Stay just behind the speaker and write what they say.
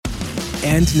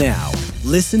And now,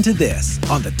 listen to this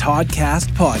on the Toddcast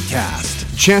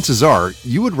podcast. Chances are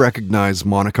you would recognize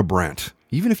Monica Brandt,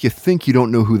 even if you think you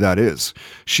don't know who that is.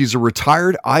 She's a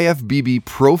retired IFBB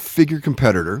pro figure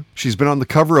competitor. She's been on the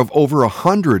cover of over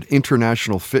 100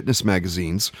 international fitness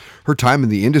magazines. Her time in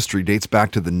the industry dates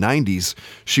back to the 90s.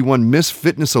 She won Miss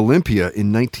Fitness Olympia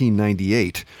in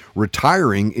 1998,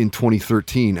 retiring in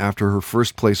 2013 after her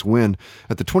first place win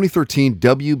at the 2013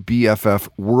 WBFF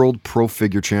World Pro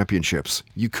Figure Championships.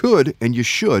 You could, and you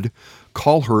should,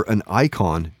 call her an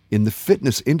icon in the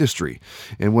fitness industry.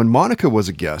 And when Monica was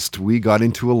a guest, we got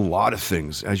into a lot of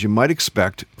things. As you might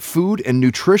expect, food and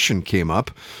nutrition came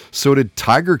up. So did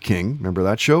Tiger King, remember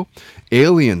that show?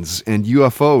 Aliens and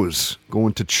UFOs,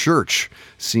 going to church,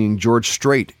 seeing George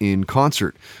Strait in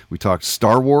concert. We talked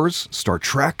Star Wars, Star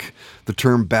Trek, the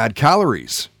term bad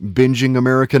calories, binging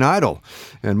American Idol.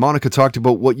 And Monica talked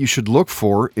about what you should look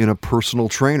for in a personal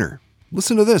trainer.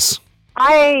 Listen to this.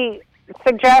 I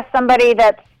suggest somebody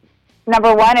that's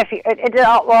number one,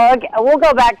 we'll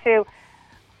go back to,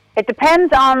 it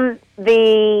depends on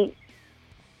the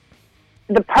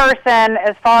person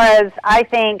as far as, I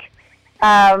think,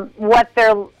 what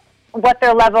their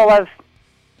level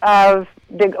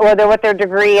what their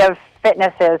degree of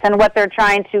fitness is and what they're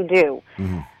trying to do.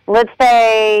 Mm-hmm. Let's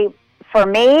say, for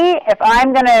me, if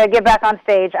I'm going to get back on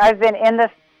stage, I've been in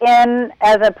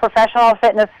as a professional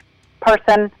fitness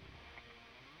person.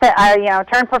 I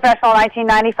turned professional in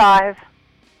 1995,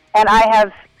 and I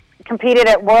have competed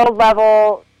at world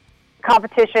level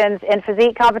competitions, in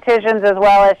physique competitions as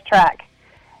well as track.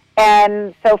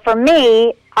 And so for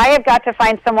me, I have got to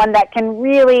find someone that can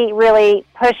really, really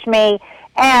push me,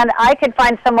 and I could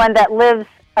find someone that lives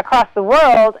across the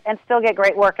world and still get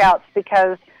great workouts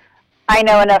because I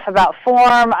know enough about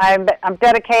form. I'm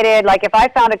dedicated. Like if I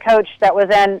found a coach that was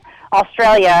in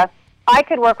Australia, I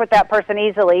could work with that person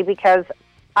easily because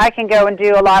I can go and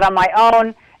do a lot on my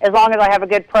own as long as I have a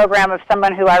good program of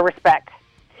someone who I respect.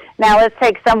 Now, let's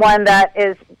take someone that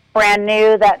is brand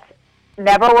new, that's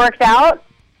never worked out,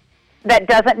 that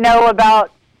doesn't know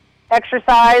about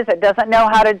exercise, that doesn't know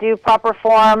how to do proper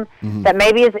form, that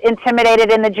maybe is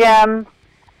intimidated in the gym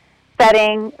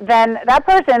setting, then that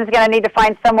person is going to need to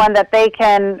find someone that they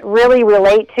can really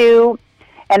relate to,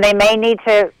 and they may need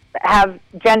to have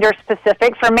gender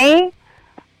specific. For me,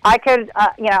 I could,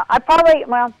 I've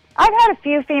had a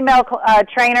few female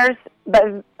trainers,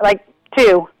 but like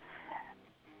two.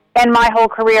 In my whole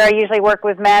career, I usually work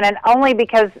with men, and only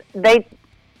because it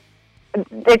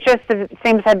just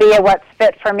seems to be what's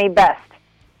fit for me best.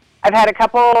 I've had a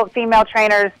couple female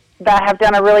trainers that have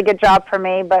done a really good job for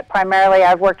me, but primarily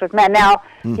I've worked with men. Now,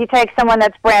 you take someone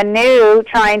that's brand new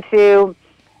trying to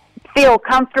feel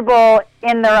comfortable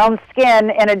in their own skin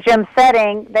in a gym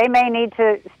setting, they may need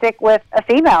to stick with a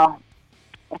female,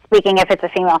 speaking if it's a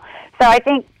female. So I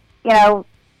think,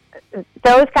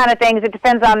 those kind of things, it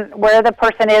depends on where the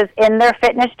person is in their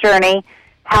fitness journey,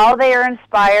 how they are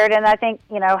inspired, and I think,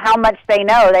 how much they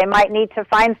know. They might need to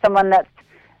find someone that's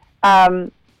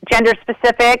gender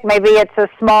specific. Maybe it's a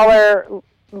smaller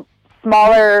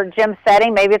gym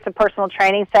setting. Maybe it's a personal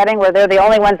training setting where they're the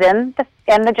only ones in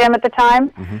the gym at the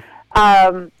time. Mm-hmm.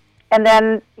 And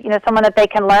then, someone that they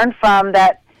can learn from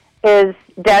that is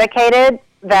dedicated,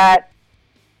 that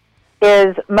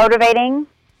is motivating,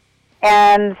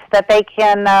 and that they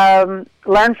can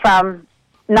learn from,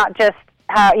 not just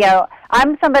how,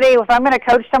 I'm somebody, if I'm going to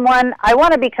coach someone, I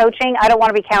want to be coaching, I don't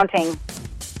want to be counting.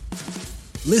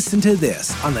 Listen to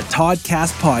This on the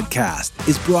Toddcast podcast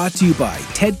is brought to you by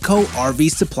Tedco RV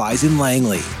Supplies in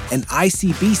Langley, an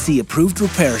ICBC approved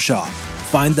repair shop.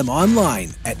 Find them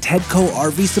online at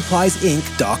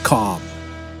TedcoRVSuppliesInc.com.